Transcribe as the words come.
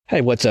Hey,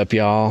 what's up,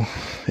 y'all?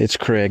 It's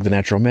Craig, the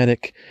Natural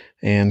Medic,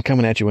 and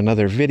coming at you with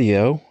another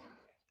video.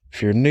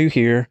 If you're new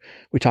here,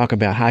 we talk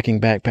about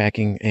hiking,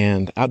 backpacking,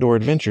 and outdoor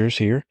adventures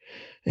here.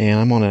 And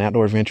I'm on an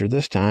outdoor adventure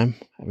this time.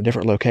 I have a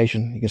different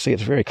location. You can see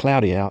it's very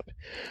cloudy out.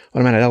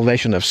 I'm at an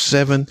elevation of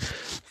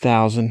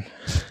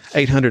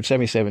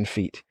 7,877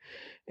 feet.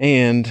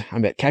 And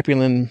I'm at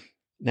Capulin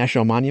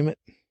National Monument,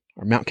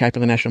 or Mount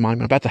Capulin National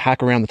Monument. I'm about to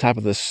hike around the top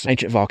of this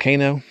ancient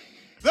volcano.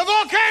 The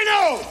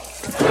volcano!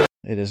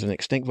 It is an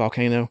extinct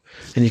volcano,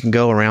 and you can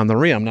go around the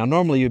rim. Now,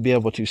 normally you'd be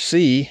able to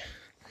see,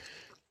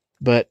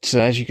 but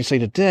as you can see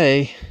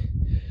today,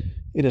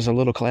 it is a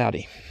little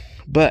cloudy.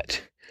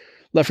 But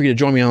I'd love for you to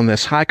join me on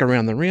this hike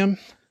around the rim.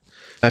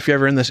 If you're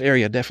ever in this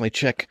area, definitely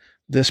check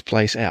this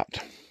place out.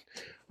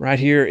 Right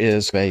here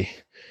is a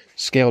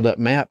scaled up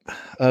map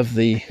of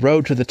the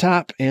road to the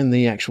top and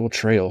the actual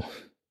trail.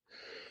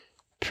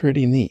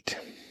 Pretty neat.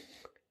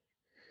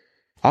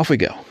 Off we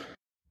go.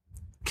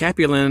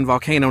 Capulin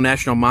Volcano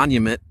National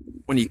Monument.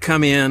 When you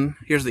come in,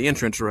 here's the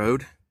entrance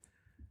road,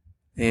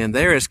 and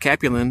there is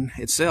Capulin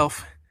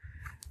itself.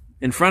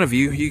 In front of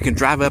you, you can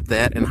drive up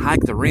that and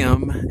hike the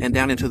rim and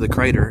down into the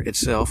crater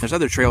itself. There's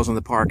other trails in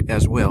the park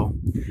as well,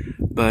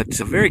 but it's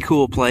a very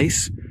cool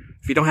place.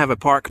 If you don't have a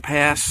park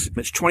pass,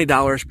 it's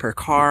 $20 per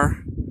car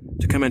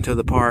to come into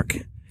the park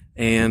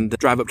and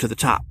drive up to the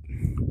top.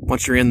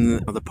 Once you're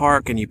in the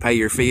park and you pay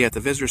your fee at the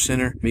visitor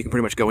center, you can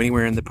pretty much go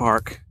anywhere in the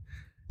park.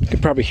 You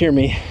can probably hear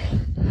me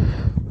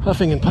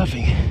huffing and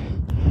puffing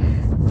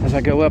as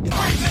I go up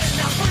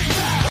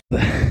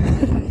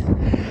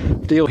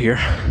the deal here.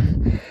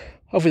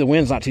 Hopefully the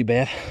wind's not too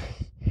bad,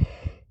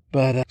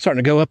 but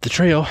starting to go up the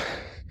trail.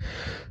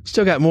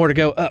 Still got more to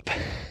go up.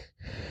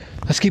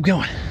 Let's keep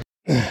going.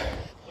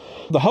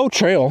 The whole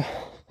trail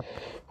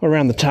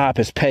around the top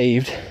is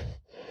paved.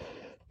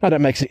 Not that it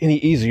makes it any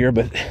easier,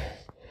 but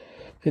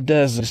it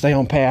does stay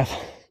on path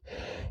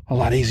a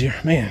lot easier.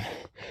 Man,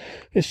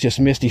 it's just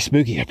misty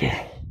spooky up here.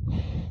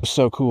 It's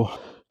so cool.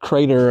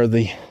 Crater, or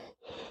the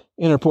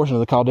inner portion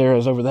of the caldera,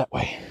 is over that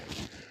way.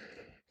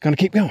 Gonna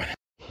keep going.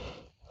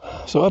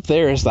 So up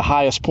there is the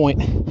highest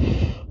point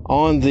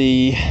on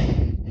the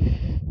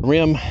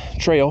rim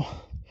trail.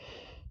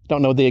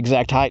 Don't know the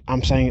exact height.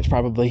 I'm saying it's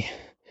probably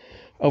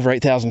over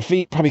 8,000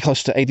 feet, probably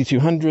close to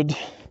 8,200.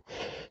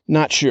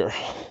 Not sure.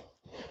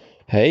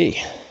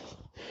 Hey.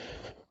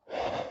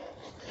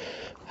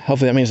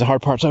 Hopefully that means the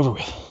hard part's over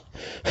with.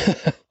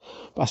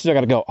 But I still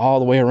got to go all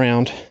the way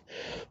around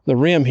the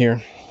rim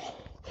here.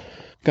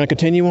 Gonna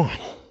continue on.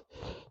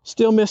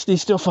 Still misty,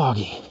 still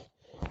foggy.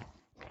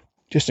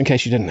 Just in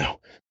case you didn't know.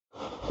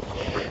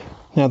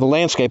 Now the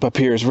landscape up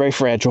here is very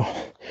fragile.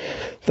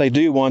 They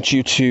do want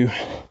you to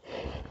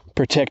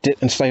protect it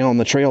and stay on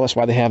the trail. That's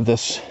why they have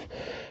this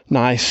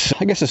nice,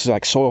 I guess this is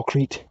like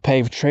soilcrete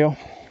paved trail.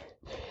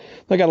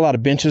 They got a lot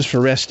of benches for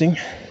resting,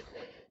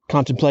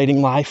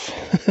 contemplating life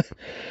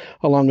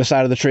along the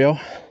side of the trail.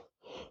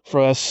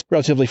 For us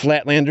relatively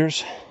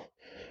flatlanders,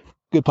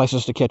 good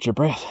places to catch your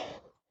breath.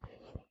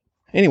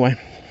 Anyway,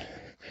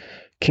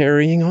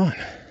 carrying on.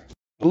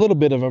 A little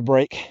bit of a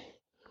break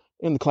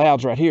in the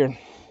clouds right here.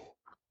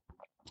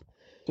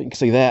 So you can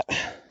see that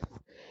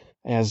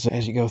as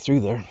you go through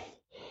there.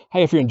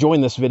 Hey, if you're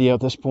enjoying this video at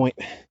this point,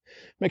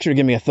 make sure to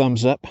give me a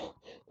thumbs up.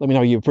 Let me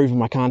know you approve of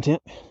my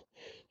content.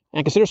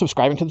 And consider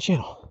subscribing to the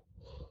channel.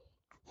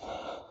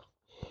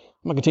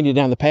 I'm going to continue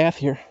down the path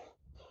here.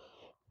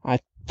 I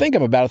think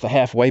I'm about at the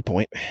halfway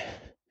point.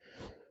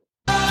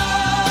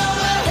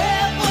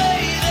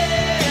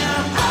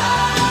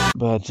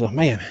 But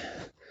man,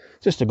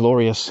 just a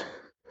glorious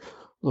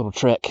little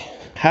trek.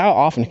 How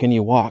often can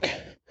you walk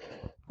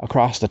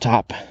across the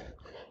top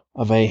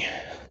of a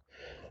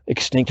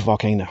extinct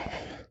volcano?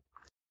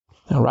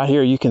 Now right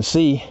here you can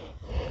see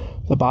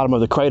the bottom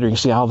of the crater. You can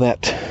see all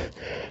that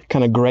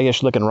kind of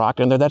grayish looking rock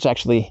in there. That's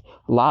actually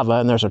lava,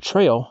 and there's a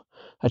trail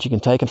that you can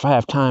take. And if I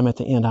have time at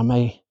the end, I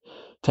may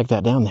take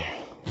that down there.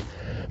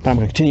 But I'm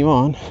going to continue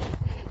on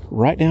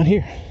right down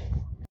here.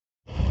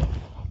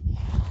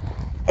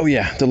 Oh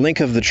yeah, the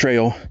length of the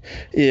trail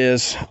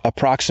is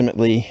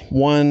approximately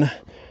 1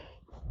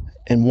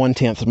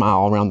 1/10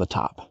 mile around the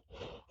top.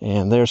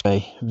 And there's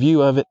a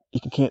view of it. You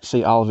can't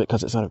see all of it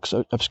because it's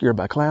obscured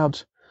by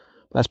clouds.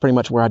 That's pretty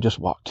much where I just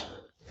walked.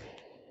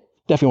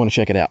 Definitely want to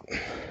check it out.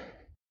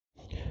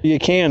 You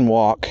can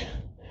walk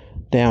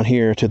down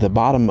here to the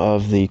bottom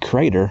of the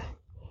crater.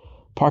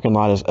 Parking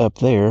lot is up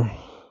there.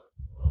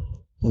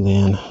 And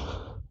then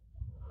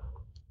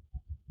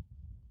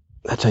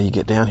that's how you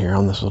get down here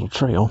on this little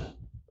trail.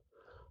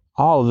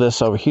 All of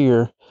this over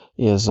here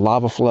is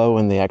lava flow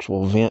in the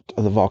actual vent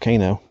of the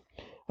volcano,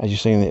 as you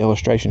see in the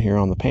illustration here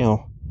on the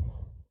panel.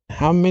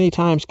 How many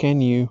times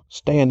can you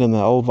stand in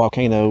the old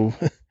volcano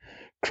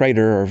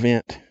crater or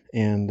vent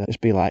and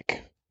just be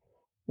like,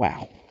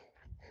 wow.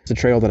 It's a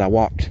trail that I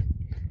walked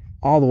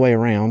all the way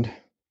around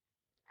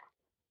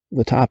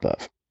the top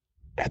of,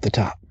 at the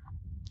top.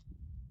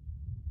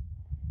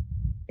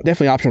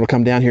 Definitely optional to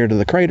come down here to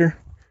the crater,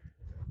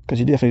 because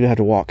you definitely do have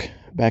to walk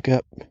back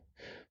up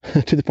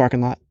to the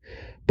parking lot,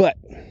 but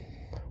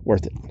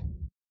worth it.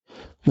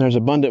 There's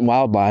abundant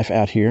wildlife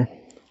out here.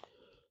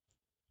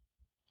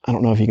 I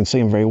don't know if you can see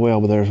them very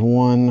well, but there's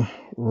one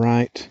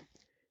right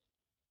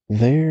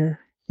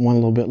there, one a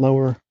little bit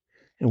lower,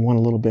 and one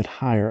a little bit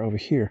higher over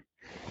here.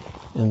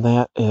 And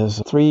that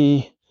is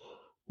 3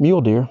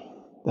 mule deer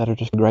that are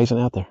just grazing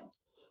out there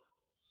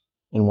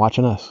and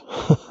watching us.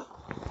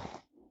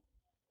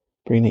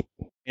 Pretty neat.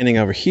 Standing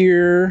over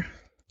here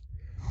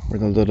where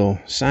the little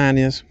sign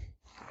is.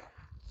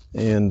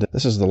 And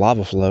this is the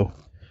lava flow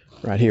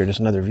right here, just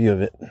another view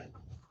of it.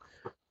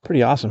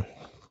 Pretty awesome.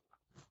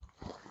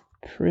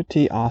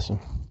 Pretty awesome.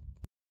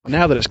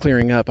 Now that it's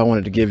clearing up, I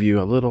wanted to give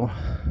you a little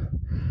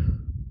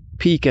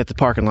peek at the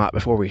parking lot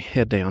before we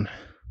head down.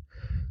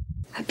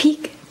 A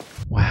peek.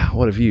 Wow,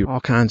 what a view.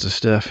 All kinds of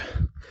stuff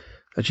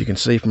that you can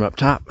see from up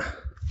top.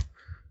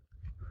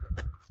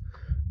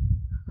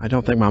 I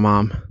don't think my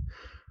mom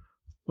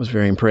was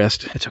very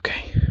impressed. It's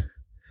okay.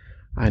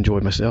 I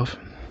enjoyed myself.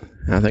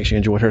 And I think she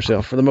enjoyed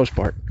herself for the most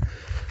part.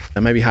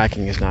 And maybe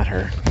hiking is not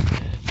her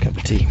cup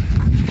of tea.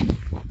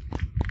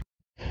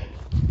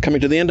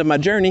 Coming to the end of my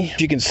journey,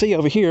 you can see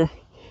over here,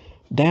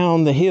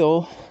 down the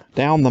hill,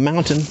 down the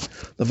mountain,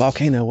 the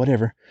volcano,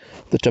 whatever,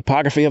 the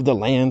topography of the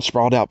land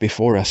sprawled out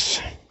before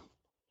us.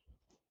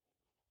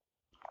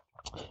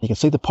 You can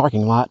see the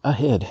parking lot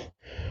ahead,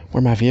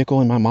 where my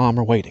vehicle and my mom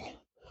are waiting.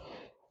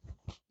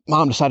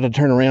 Mom decided to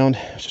turn around.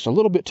 It's just a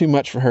little bit too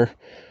much for her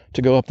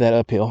to go up that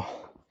uphill.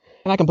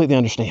 And I completely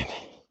understand.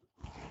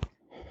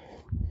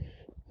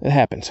 It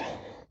happens.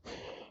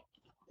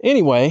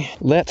 Anyway,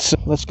 let's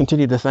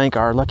continue to thank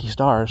our lucky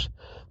stars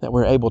that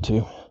we're able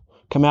to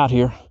come out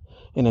here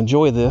and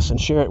enjoy this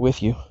and share it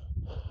with you.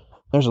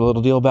 There's a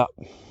little deal about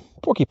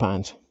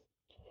porcupines.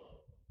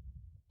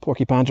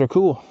 Porcupines are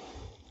cool.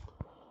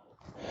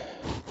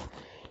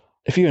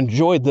 If you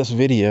enjoyed this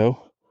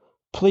video,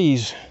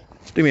 please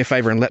do me a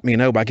favor and let me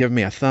know by giving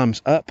me a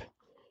thumbs up.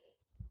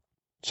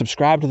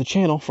 Subscribe to the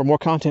channel for more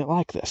content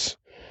like this.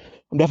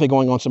 I'm definitely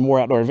going on some more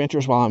outdoor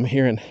adventures while I'm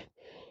here in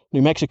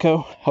New Mexico.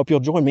 Hope you'll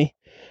join me.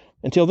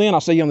 Until then, I'll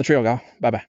see you on the trail, guys. Bye-bye.